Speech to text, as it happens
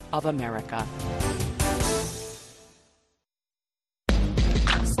of America.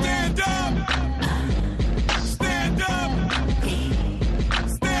 Stand up! Stand up!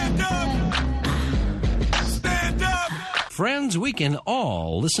 Stand up! Stand up! Friends, we can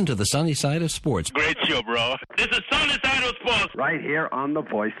all listen to the sunny side of sports. Great show, bro. This is Sunny Side of Sports. Right here on the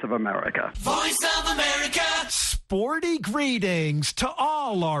Voice of America. Voice of America! Sporty greetings to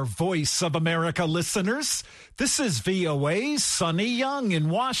all our Voice of America listeners. This is VOA's Sonny Young in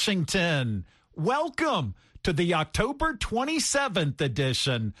Washington. Welcome to the October 27th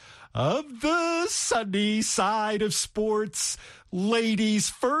edition of the Sunny Side of Sports. Ladies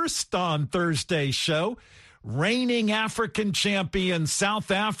first on Thursday's show. Reigning African champion South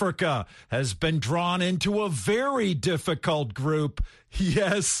Africa has been drawn into a very difficult group.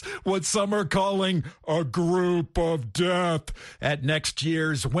 Yes, what some are calling a group of death at next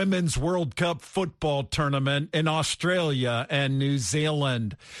year's Women's World Cup football tournament in Australia and New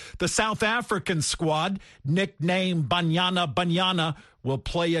Zealand. The South African squad, nicknamed Banyana Banyana, will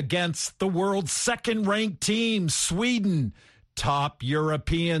play against the world's second-ranked team, Sweden, top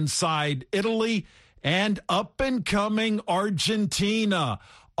European side, Italy, and up-and-coming Argentina,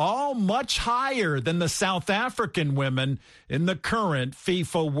 all much higher than the South African women in the current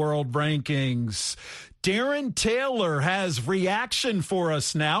FIFA World Rankings. Darren Taylor has reaction for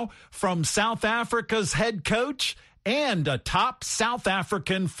us now from South Africa's head coach and a top South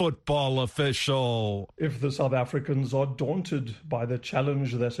African football official. If the South Africans are daunted by the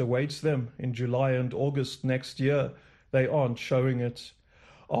challenge that awaits them in July and August next year, they aren't showing it.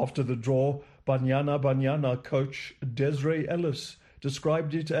 After the draw, Banyana Banyana coach Desiree Ellis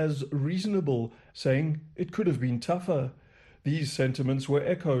described it as reasonable, saying it could have been tougher. These sentiments were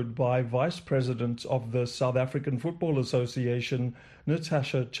echoed by Vice President of the South African Football Association,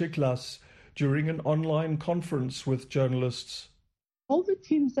 Natasha Chiklas, during an online conference with journalists. All the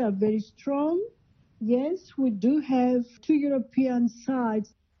teams are very strong. Yes, we do have two European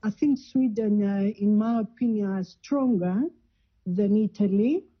sides. I think Sweden, in my opinion, are stronger than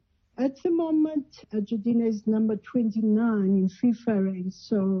Italy. At the moment, Argentina is number 29 in FIFA ranks,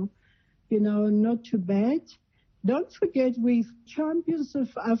 so, not too bad. Don't forget, we're champions of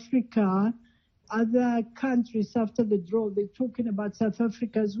Africa. Other countries after the draw, they're talking about South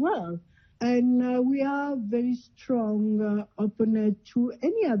Africa as well. And we are a very strong opponent to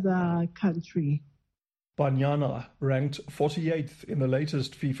any other country. Banyana, ranked 48th in the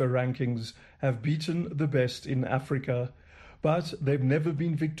latest FIFA rankings, have beaten the best in Africa. But they've never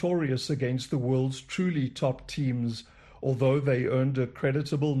been victorious against the world's truly top teams, although they earned a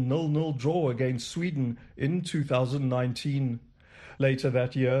creditable 0-0 draw against Sweden in 2019. Later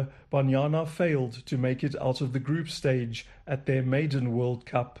that year, Banyana failed to make it out of the group stage at their maiden World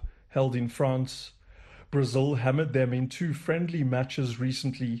Cup, held in France. Brazil hammered them in two friendly matches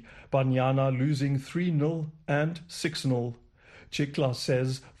recently, Banyana losing 3-0 and 6-0. Chiklas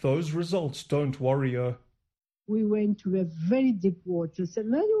says those results don't worry her. We went to a very deep waters,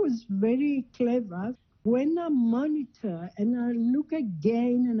 and that was very clever. When I monitor and I look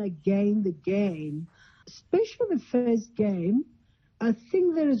again and again the game, especially the first game, I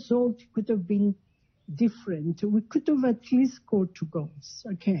think the result could have been different. We could have at least scored 2 goals.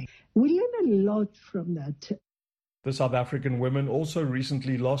 Okay. We learned a lot from that. The South African women also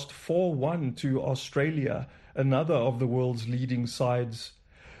recently lost 4-1 to Australia, another of the world's leading sides.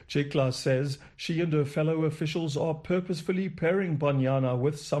 Chiklas says she and her fellow officials are purposefully pairing Banyana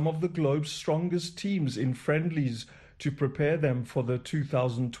with some of the globe's strongest teams in friendlies to prepare them for the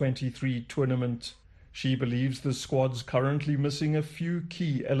 2023 tournament. She believes the squad's currently missing a few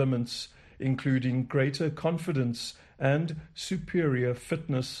key elements, including greater confidence and superior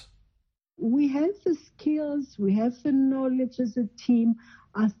fitness. We have the skills, we have the knowledge as a team.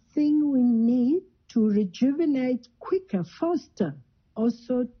 I think we need to rejuvenate quicker, faster.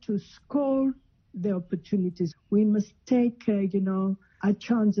 Also to score the opportunities. We must take, our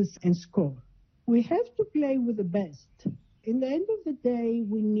chances and score. We have to play with the best. In the end of the day,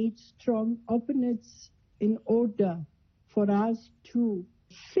 we need strong opponents in order for us to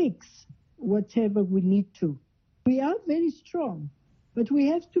fix whatever we need to. We are very strong, but we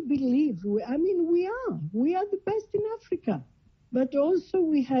have to believe. We are the best in Africa. But also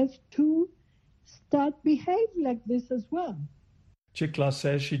we have to start behave like this as well. Chiklas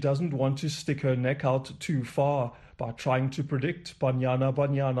says she doesn't want to stick her neck out too far by trying to predict Banyana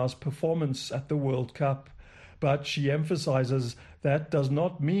Banyana's performance at the World Cup. But she emphasizes that does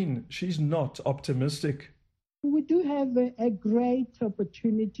not mean she's not optimistic. We do have a great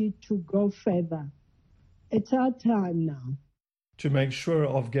opportunity to go further. It's our time now. To make sure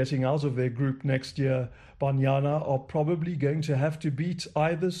of getting out of their group next year, Banyana are probably going to have to beat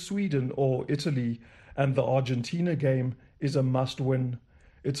either Sweden or Italy, and the Argentina game is a must-win.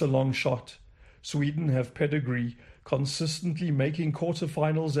 It's a long shot. Sweden have pedigree, consistently making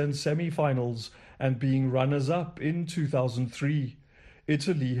quarterfinals and semi-finals and being runners-up in 2003.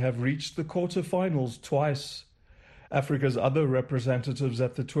 Italy have reached the quarterfinals twice. Africa's other representatives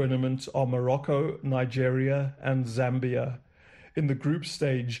at the tournament are Morocco, Nigeria, and Zambia. In the group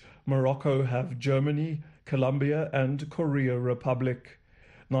stage, Morocco have Germany, Colombia, and Korea Republic.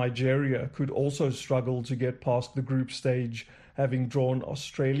 Nigeria could also struggle to get past the group stage, having drawn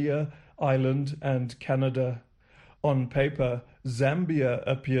Australia, Ireland, and Canada. On paper, Zambia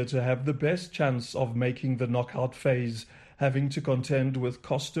appear to have the best chance of making the knockout phase, having to contend with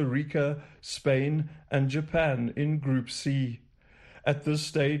Costa Rica, Spain, and Japan in Group C. At this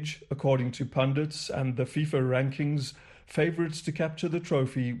stage, according to pundits and the FIFA rankings, favourites to capture the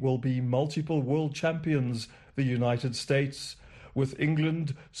trophy will be multiple world champions, the United States, with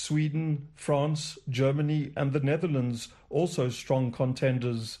England, Sweden, France, Germany, and the Netherlands also strong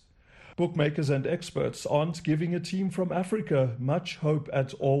contenders. Bookmakers and experts aren't giving a team from Africa much hope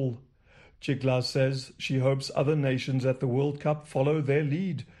at all. Chigla says she hopes other nations at the World Cup follow their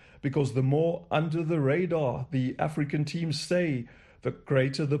lead, because the more under the radar the African teams stay, the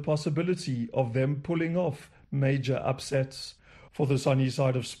greater the possibility of them pulling off major upsets. For the sunny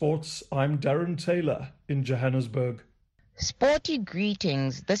side of sports, I'm Darren Taylor in Johannesburg. Sporty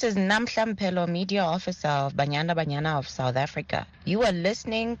greetings. This is Namhla Mpelo, Media Officer of Banyana of South Africa. You are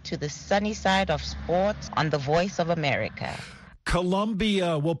listening to the sunny side of sports on the Voice of America.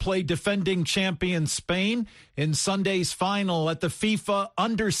 Colombia will play defending champion Spain in Sunday's final at the FIFA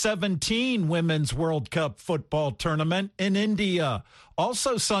Under-17 Women's World Cup football tournament in India.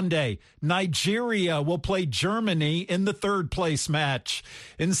 Also Sunday, Nigeria will play Germany in the third-place match.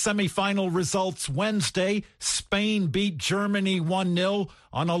 In semifinal results Wednesday, Spain beat Germany 1-0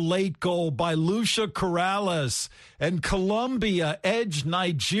 on a late goal by Lucia Corrales, and Colombia edged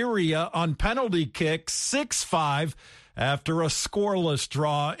Nigeria on penalty kicks 6-5 after a scoreless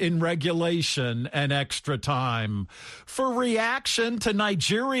draw in regulation and extra time. For reaction to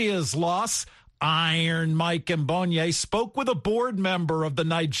Nigeria's loss, Iron Mike Mbonye spoke with a board member of the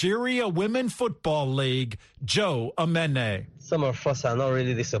Nigeria Women Football League, Joe Amene. Some of us are not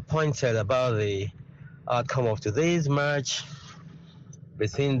really disappointed about the outcome of today's match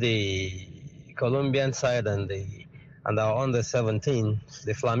between the Colombian side and our under-17,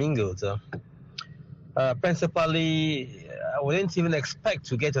 the Flamingos. Principally, I wouldn't even expect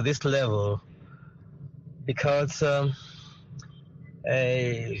to get to this level because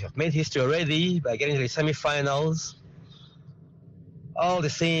we've made history already by getting to the semi-finals. All the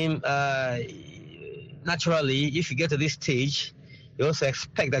same, naturally, if you get to this stage, you also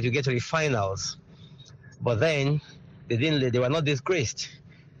expect that you get to the finals. But then, they were not disgraced.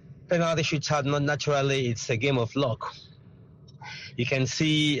 Penalty shootout, not naturally, it's a game of luck. You can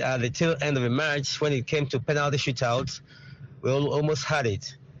see at the tail end of the match, when it came to penalty shootouts, we almost had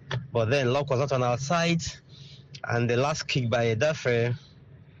it. But then luck was not on our side, and the last kick by Edafe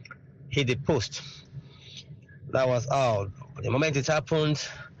hit the post. That was out. The moment it happened,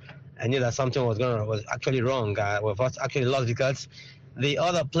 I knew that something was actually wrong. We actually lost because the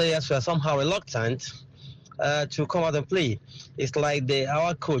other players were somehow reluctant to come out and play. It's like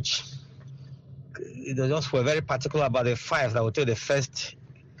our coach, they just were very particular about the five that would take the first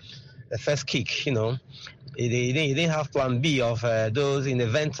kick. You know, he didn't have plan B of those in the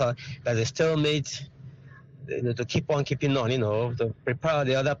event that a stalemate. To keep on keeping on, to prepare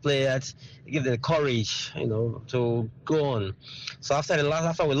the other players, give them the courage, to go on. So after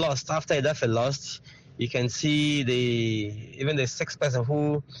we lost, you can see even the sixth person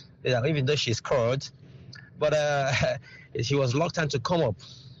who, even though she scored, but she was reluctant to come up.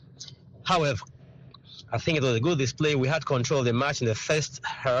 However, I think it was a good display. We had control of the match in the first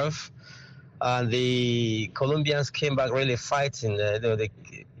half, and the Colombians came back really fighting. They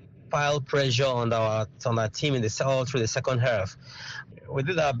pile pressure on our team all through the second half. We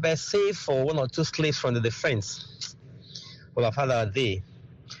did our best, save for one or two slips from the defense. We'll have had our day.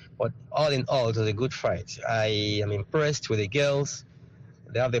 But all in all, it was a good fight. I am impressed with the girls.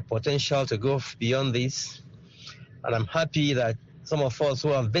 They have the potential to go beyond this. And I'm happy that some of us who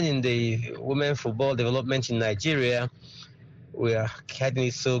have been in the women football development in Nigeria, we are getting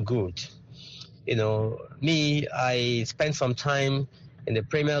it so good. I spent some time in the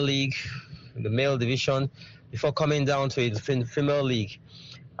Premier League, in the male division, before coming down to the female league.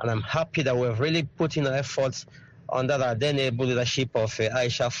 And I'm happy that we've really put in our efforts under the then able leadership of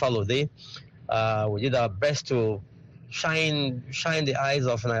Aisha Falode. We did our best to shine the eyes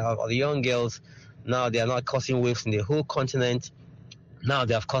of the young girls. Now they are not causing waves in the whole continent. Now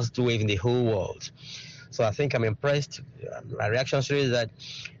they have caused waves in the whole world. So I think I'm impressed. My reaction is that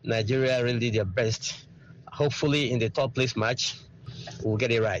Nigeria really did their best. Hopefully in the top place match, we'll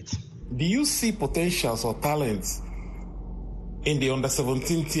get it right. Do you see potentials or talents in the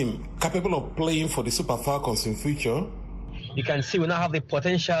under-17 team capable of playing for the Super Falcons in future? You can see we now have the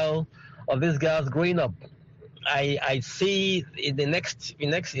potential of these girls growing up. I see in the next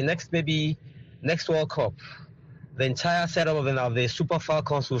World Cup, the entire setup of the Super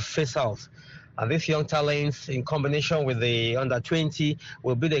Falcons will face out. And these young talents, in combination with the under-20,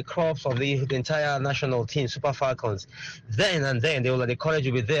 will be the crops of the entire national team, Super Falcons. Then the courage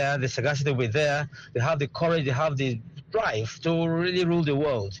will be there, the sagacity will be there. They have the courage, they have the drive to really rule the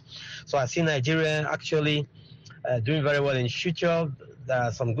world. So I see Nigeria actually doing very well in future. There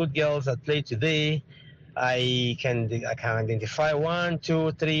are some good girls that play today. I can identify 1,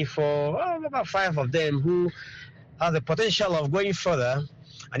 2, 3, 4, about 5 of them who have the potential of going further.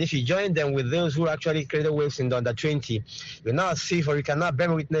 And if you join them with those who actually created waves in the under-20, you now see, or you can now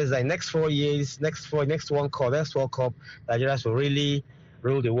bear witness that in next 4 years, next World Cup, Nigeria will really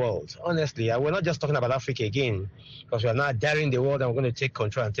rule the world. Honestly, we're not just talking about Africa again, because we are now daring the world and we're going to take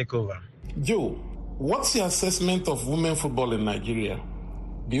control and take over. Joe, what's your assessment of women football in Nigeria?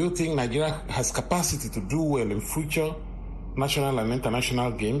 Do you think Nigeria has capacity to do well in future national and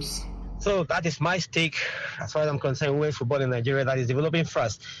international games? So that is my stake, as far as I'm concerned, women's football in Nigeria that is developing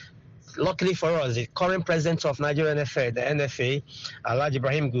fast. Luckily for us, the current president of Nigeria NFA, the NFA, Alhaji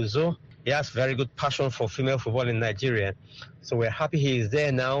Ibrahim Guzo, he has very good passion for female football in Nigeria. So we're happy he is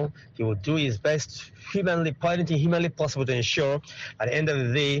there now. He will do his best, humanly possible to ensure at the end of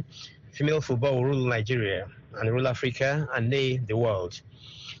the day, female football will rule Nigeria and rule Africa and nay, the world.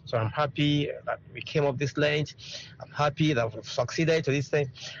 So I'm happy that we came up this length. I'm happy that we've succeeded to this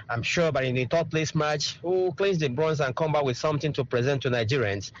thing. I'm sure by in the top place match, we'll clinch the bronze and come back with something to present to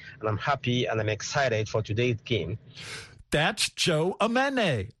Nigerians. And I'm happy and I'm excited for today's game. That's Joe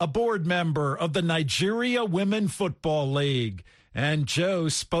Amene, a board member of the Nigeria Women Football League. And Joe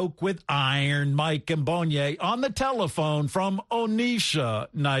spoke with Iron Mike Mbonye on the telephone from Onitsha,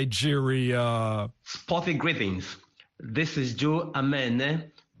 Nigeria. Sporting greetings. This is Joe Amene,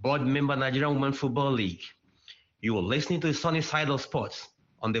 board member, Nigerian Women Football League. You are listening to the Sunny Side of Sports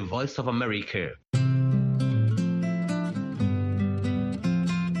on the Voice of America.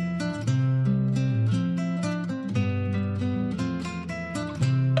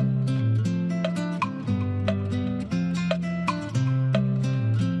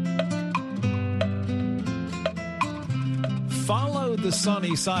 Follow the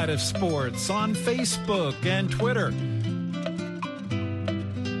Sunny Side of Sports on Facebook and Twitter.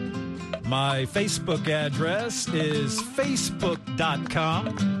 My Facebook address is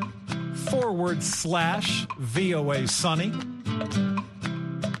facebook.com/VOA Sunny.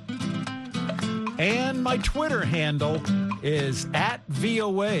 And my Twitter handle is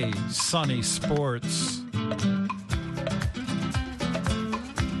 @VOA Sunny Sports.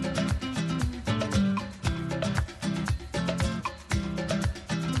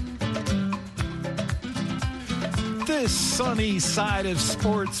 This Sunny Side of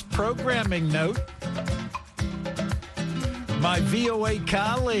Sports programming note. My VOA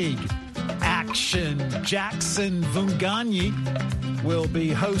colleague, Action Jackson Vunganyi, will be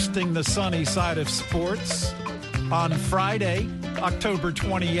hosting the Sunny Side of Sports on Friday, October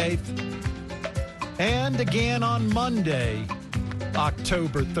 28th, and again on Monday,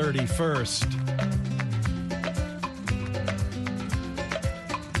 October 31st.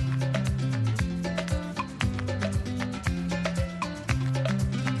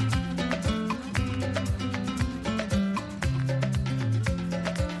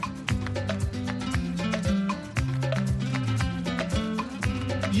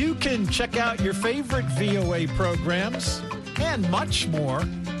 You can check out your favorite VOA programs and much more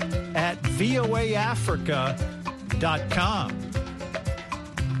at voaafrica.com.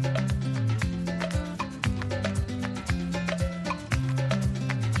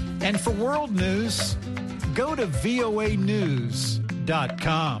 And for world news, go to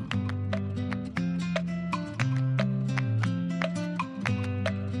voanews.com.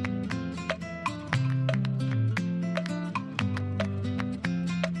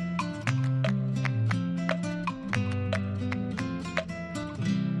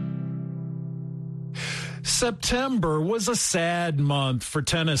 September was a sad month for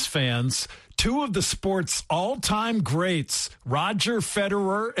tennis fans. Two of the sport's all-time greats, Roger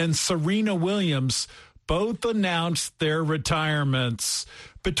Federer and Serena Williams, both announced their retirements.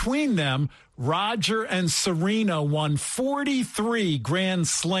 Between them, Roger and Serena won 43 Grand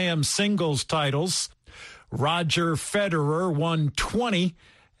Slam singles titles. Roger Federer won 20,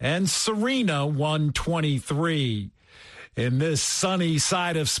 and Serena won 23. In this sunny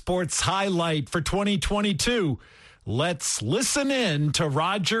side of sports highlight for 2022, let's listen in to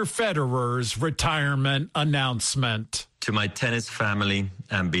Roger Federer's retirement announcement. To my tennis family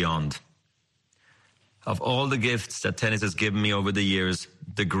and beyond. Of all the gifts that tennis has given me over the years,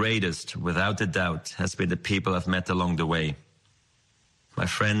 the greatest, without a doubt, has been the people I've met along the way. My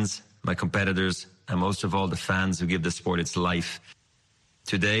friends, my competitors, and most of all the fans who give the sport its life.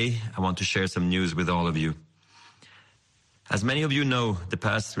 Today, I want to share some news with all of you. As many of you know, the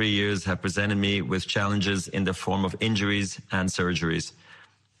past 3 years have presented me with challenges in the form of injuries and surgeries.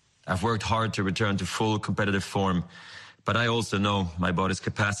 I've worked hard to return to full competitive form, but I also know my body's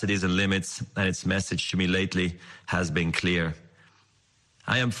capacities and limits, and its message to me lately has been clear.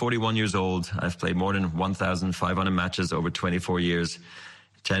 I am 41 years old. I've played more than 1,500 matches over 24 years.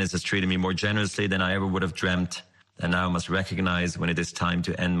 Tennis has treated me more generously than I ever would have dreamt, and now I must recognize when it is time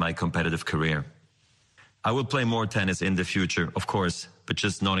to end my competitive career. I will play more tennis in the future, of course, but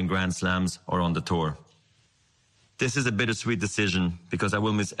just not in Grand Slams or on the tour. This is a bittersweet decision because I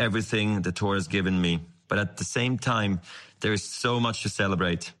will miss everything the tour has given me, but at the same time, there is so much to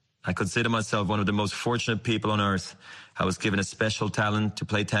celebrate. I consider myself one of the most fortunate people on earth. I was given a special talent to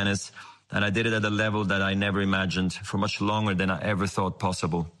play tennis, and I did it at a level that I never imagined for much longer than I ever thought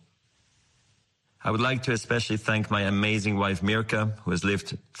possible. I would like to especially thank my amazing wife, Mirka, who has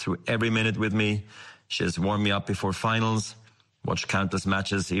lived through every minute with me. She has warmed me up before finals, watched countless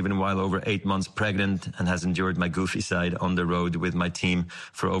matches even while over 8 months pregnant, and has endured my goofy side on the road with my team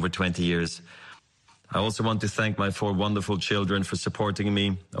for over 20 years. I also want to thank my 4 wonderful children for supporting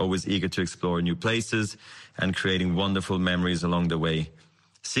me, always eager to explore new places and creating wonderful memories along the way.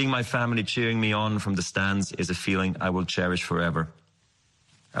 Seeing my family cheering me on from the stands is a feeling I will cherish forever.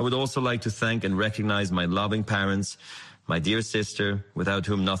 I would also like to thank and recognize my loving parents, my dear sister, without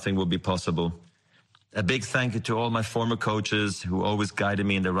whom nothing would be possible. A big thank you to all my former coaches who always guided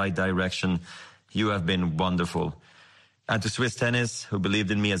me in the right direction. You have been wonderful. And to Swiss Tennis, who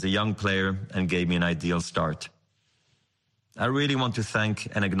believed in me as a young player and gave me an ideal start. I really want to thank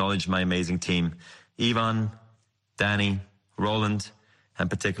and acknowledge my amazing team. Ivan, Danny, Roland, and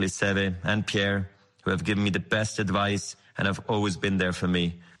particularly Seve and Pierre, who have given me the best advice and have always been there for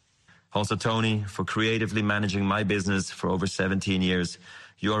me. Also Tony, for creatively managing my business for over 17 years.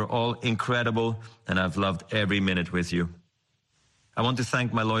 You are all incredible, and I've loved every minute with you. I want to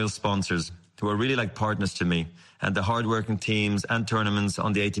thank my loyal sponsors, who are really like partners to me, and the hardworking teams and tournaments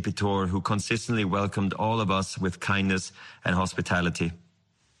on the ATP Tour who consistently welcomed all of us with kindness and hospitality.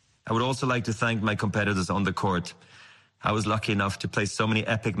 I would also like to thank my competitors on the court. I was lucky enough to play so many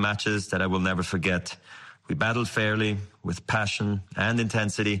epic matches that I will never forget. We battled fairly, with passion and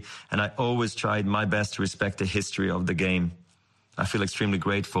intensity, and I always tried my best to respect the history of the game. I feel extremely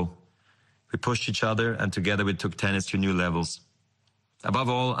grateful. We pushed each other, and together we took tennis to new levels. Above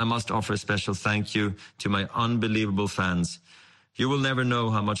all, I must offer a special thank you to my unbelievable fans. You will never know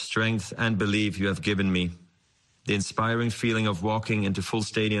how much strength and belief you have given me. The inspiring feeling of walking into full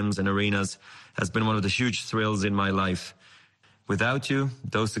stadiums and arenas has been one of the huge thrills in my life. Without you,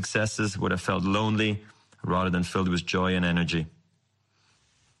 those successes would have felt lonely rather than filled with joy and energy.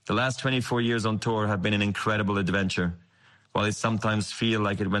 The last 24 years on tour have been an incredible adventure. While it sometimes feels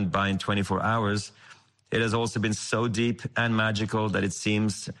like it went by in 24 hours, it has also been so deep and magical that it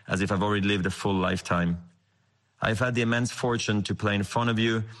seems as if I've already lived a full lifetime. I've had the immense fortune to play in front of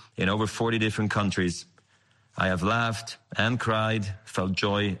you in over 40 different countries. I have laughed and cried, felt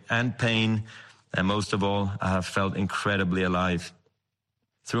joy and pain, and most of all, I have felt incredibly alive.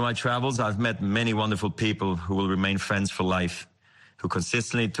 Through my travels, I've met many wonderful people who will remain friends for life, who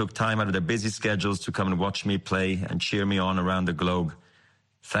consistently took time out of their busy schedules to come and watch me play and cheer me on around the globe.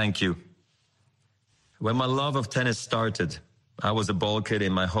 Thank you. When my love of tennis started, I was a ball kid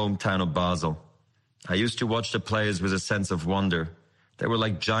in my hometown of Basel. I used to watch the players with a sense of wonder. They were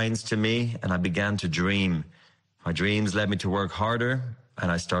like giants to me, and I began to dream. My dreams led me to work harder,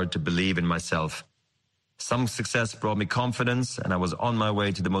 and I started to believe in myself. Some success brought me confidence, and I was on my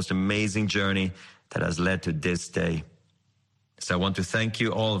way to the most amazing journey that has led to this day. So I want to thank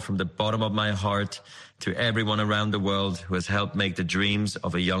you all from the bottom of my heart to everyone around the world who has helped make the dreams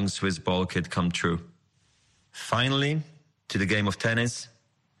of a young Swiss ball kid come true. Finally, to the game of tennis,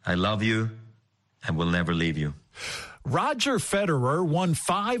 I love you and will never leave you. Roger Federer won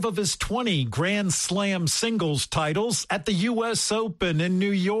 5 of his 20 Grand Slam singles titles at the U.S. Open in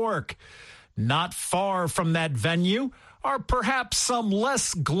New York. Not far from that venue are perhaps some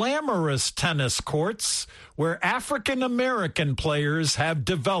less glamorous tennis courts where African-American players have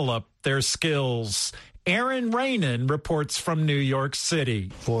developed their skills. Aaron Rainin reports from New York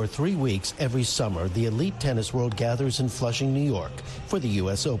City. For 3 weeks every summer, the elite tennis world gathers in Flushing, New York for the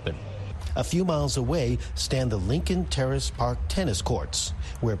U.S. Open. A few miles away stand the Lincoln Terrace Park tennis courts,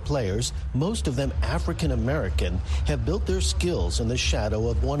 where players, most of them African-American, have built their skills in the shadow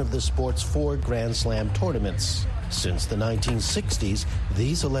of one of the sport's 4 Grand Slam tournaments. Since the 1960s,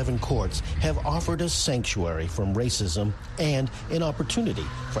 these 11 courts have offered a sanctuary from racism and an opportunity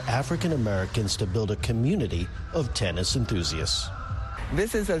for African-Americans to build a community of tennis enthusiasts.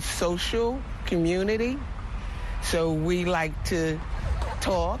 This is a social community, so we like to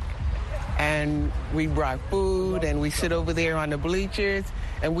talk, and we brought food, and we sit over there on the bleachers,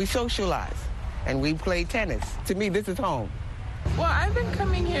 and we socialize, and we play tennis. To me, this is home. Well, I've been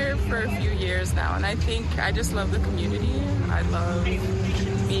coming here for a few years now, and I think I just love the community. I love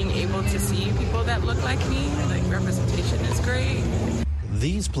being able to see people that look like me. Like, representation is great.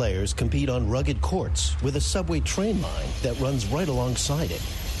 These players compete on rugged courts with a subway train line that runs right alongside it,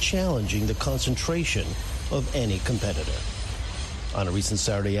 challenging the concentration of any competitor. On a recent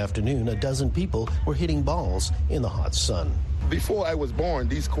Saturday afternoon, a dozen people were hitting balls in the hot sun. Before I was born,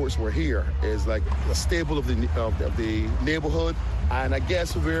 these courts were here. It's like a staple of the neighborhood. And I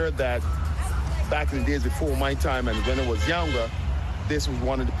guess we're that back in the days before my time and when I was younger, this was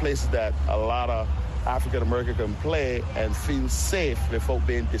one of the places that a lot of African Americans can play and feel safe without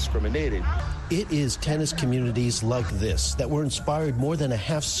being discriminated. It is tennis communities like this that were inspired more than a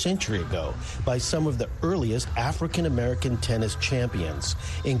half century ago by some of the earliest African American tennis champions,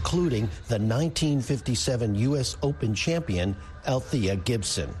 including the 1957 U.S. Open champion, Althea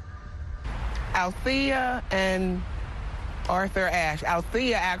Gibson. Althea and Arthur Ashe.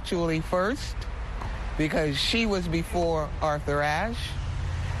 Althea actually first, because she was before Arthur Ashe,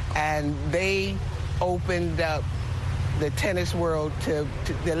 and they opened up the tennis world to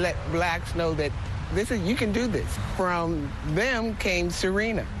let blacks know that you can do this. From them came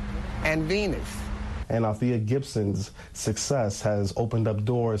Serena and Venus. And Althea Gibson's success has opened up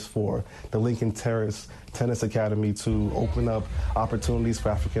doors for the Lincoln Terrace Tennis Academy to open up opportunities for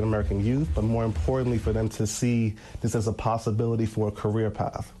African American youth, but more importantly for them to see this as a possibility for a career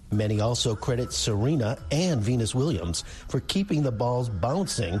path. Many also credit Serena and Venus Williams for keeping the balls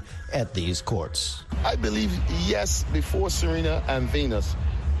bouncing at these courts. I believe, yes, before Serena and Venus,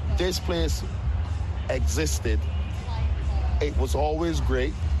 this place existed. It was always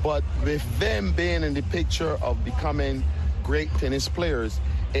great, but with them being in the picture of becoming great tennis players,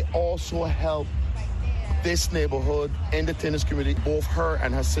 it also helped this neighborhood and the tennis community. Both her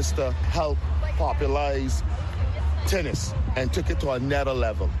and her sister helped popularize tennis and took it to another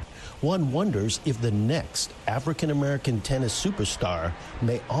level. One wonders if the next African-American tennis superstar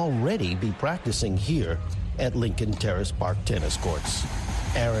may already be practicing here at Lincoln Terrace Park tennis courts.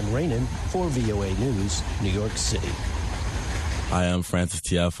 Aaron Rainin for VOA News, New York City. Hi, I'm Francis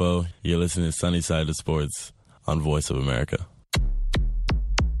Tiafo. You're listening to Sunny Side of Sports on Voice of America.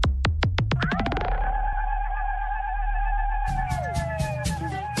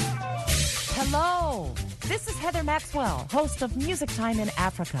 Hello, this is Heather Maxwell, host of Music Time in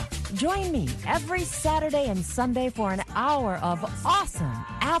Africa. Join me every Saturday and Sunday for an hour of awesome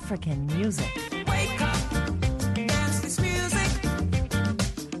African music. Wake up, dance this music.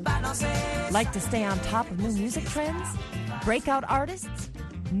 Like to stay on top of new music trends? Breakout artists?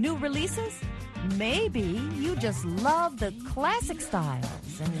 New releases? Maybe you just love the classic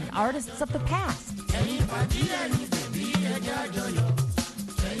styles and artists of the past.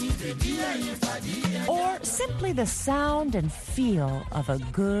 Or simply the sound and feel of a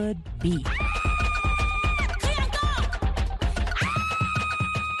good beat.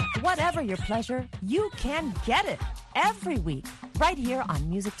 Whatever your pleasure, you can get it every week right here on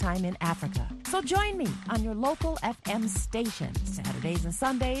Music Time in Africa. So join me on your local FM station Saturdays and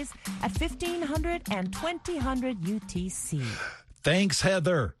Sundays at 1500 and 2000 UTC. Thanks,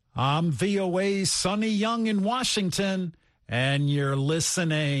 Heather. I'm VOA's Sonny Young in Washington, and you're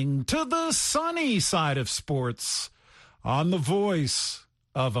listening to the sunny side of sports on the Voice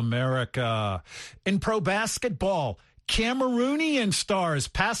of America. In pro basketball, Cameroonian stars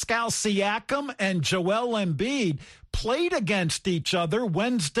Pascal Siakam and Joel Embiid played against each other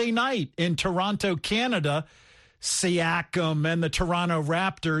Wednesday night in Toronto, Canada. Siakam and the Toronto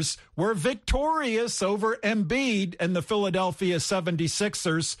Raptors were victorious over Embiid and the Philadelphia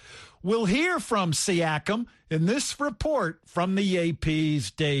 76ers, We'll hear from Siakam in this report from the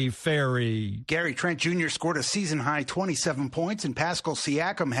AP's Dave Ferry. Gary Trent Jr. scored a season-high 27 points, and Pascal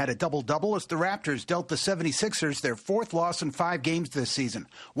Siakam had a double-double as the Raptors dealt the 76ers their fourth loss in 5 games this season,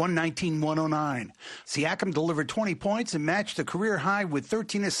 119-109. Siakam delivered 20 points and matched a career high with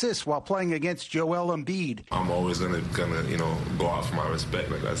 13 assists while playing against Joel Embiid. I'm always gonna go out for my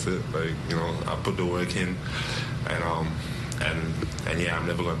respect. Like, that's it. Like, I put the work in, and yeah, I'm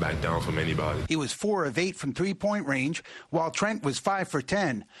never going to back down from anybody. He was 4 of 8 from three-point range, while Trent was 5 for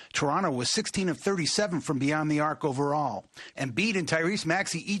 10. Toronto was 16 of 37 from beyond the arc overall. Embiid and Tyrese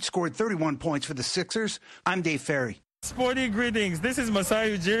Maxey each scored 31 points for the Sixers. I'm Dave Ferry. Sporty greetings. This is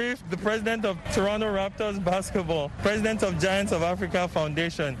Masai Ujiri, the president of Toronto Raptors Basketball, president of Giants of Africa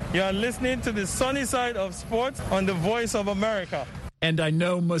Foundation. You are listening to the sunny side of sports on the Voice of America. And I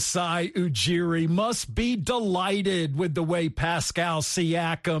know Masai Ujiri must be delighted with the way Pascal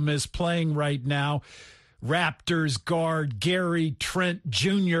Siakam is playing right now. Raptors guard Gary Trent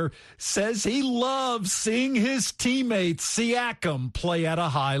Jr. says he loves seeing his teammate Siakam play at a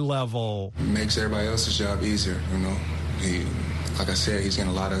high level. It makes everybody else's job easier, He, like I said, he's getting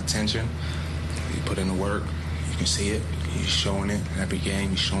a lot of attention. He put in the work. You can see it. He's showing it every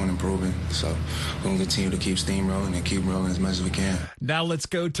game. He's showing improvement. So we're going to continue to keep steamrolling and keep rolling as much as we can. Now let's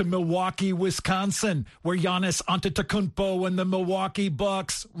go to Milwaukee, Wisconsin, where Giannis Antetokounmpo and the Milwaukee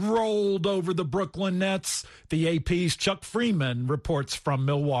Bucks rolled over the Brooklyn Nets. The AP's Chuck Freeman reports from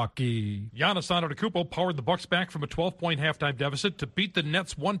Milwaukee. Giannis Antetokounmpo powered the Bucks back from a 12-point halftime deficit to beat the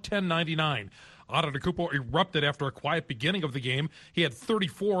Nets 110-99. Antetokounmpo erupted after a quiet beginning of the game. He had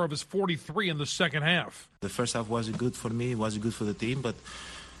 34 of his 43 in the second half. The first half wasn't good for me, it wasn't good for the team, but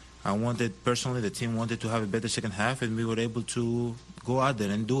the team wanted to have a better second half, and we were able to go out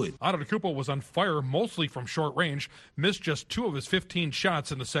there and do it. Antetokounmpo was on fire mostly from short range, missed just 2 of his 15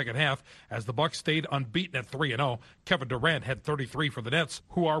 shots in the second half as the Bucks stayed unbeaten at 3-0. Kevin Durant had 33 for the Nets,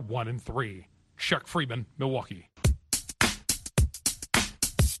 who are 1-3. Chuck Freeman, Milwaukee.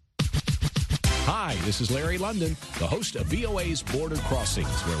 Hi, this is Larry London, the host of VOA's Border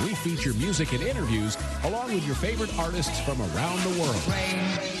Crossings, where we feature music and interviews along with your favorite artists from around the world.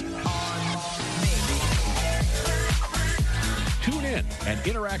 Tune in and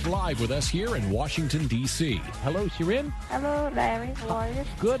interact live with us here in Washington, D.C. Hello, Shirin. Hello, Larry. How are you?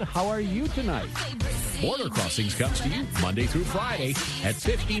 Good. How are you tonight? Border Crossings comes to you Monday through Friday at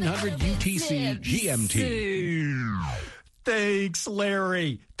 1500 UTC GMT. Thanks,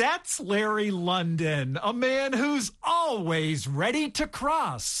 Larry. That's Larry London, a man who's always ready to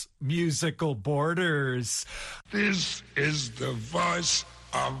cross musical borders. This is the voice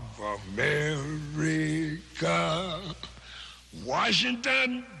of America.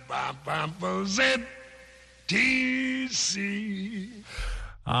 Washington, D.C.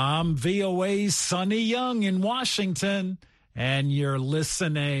 I'm VOA's Sonny Young in Washington, and you're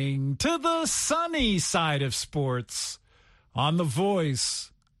listening to the sunny side of sports on the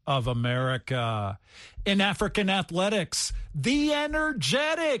Voice of America. In African athletics, the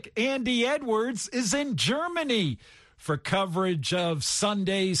energetic Andy Edwards is in Germany for coverage of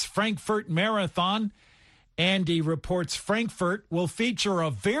Sunday's Frankfurt Marathon. Andy reports Frankfurt will feature a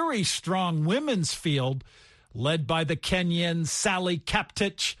very strong women's field led by the Kenyans Sally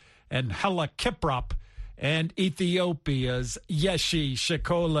Kaptich and Hella Kiprop and Ethiopia's Yeshi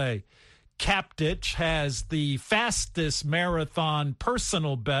Shekole. Kaptich has the fastest marathon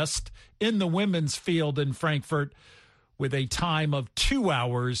personal best in the women's field in Frankfurt with a time of 2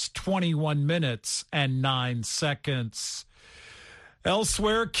 hours, 21 minutes, and 9 seconds.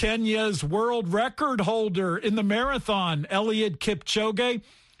 Elsewhere, Kenya's world record holder in the marathon, Eliud Kipchoge,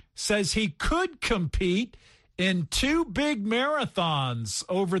 says he could compete in 2 big marathons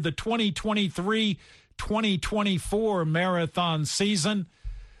over the 2023-2024 marathon season.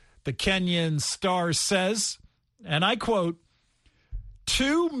 The Kenyan star says, and I quote,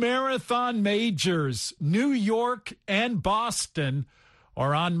 2 marathon majors, New York and Boston,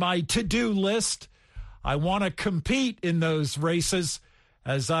 are on my to-do list. I want to compete in those races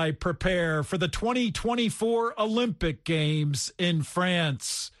as I prepare for the 2024 Olympic Games in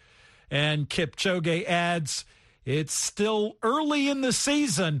France. And Kipchoge adds, it's still early in the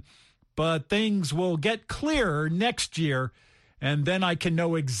season, but things will get clearer next year, and then I can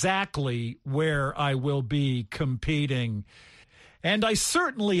know exactly where I will be competing. And I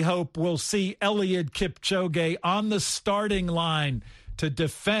certainly hope we'll see Eliud Kipchoge on the starting line to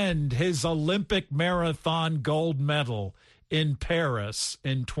defend his Olympic marathon gold medal in Paris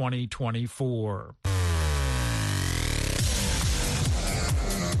in 2024.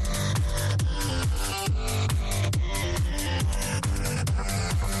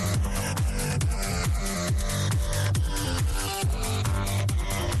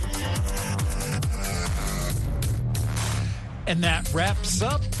 And that wraps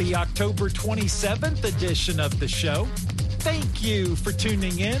up the October 27th edition of the show. Thank you for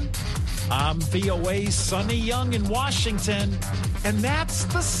tuning in. I'm VOA's Sonny Young in Washington, and that's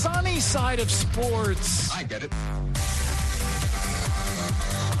the sunny side of sports. I get it.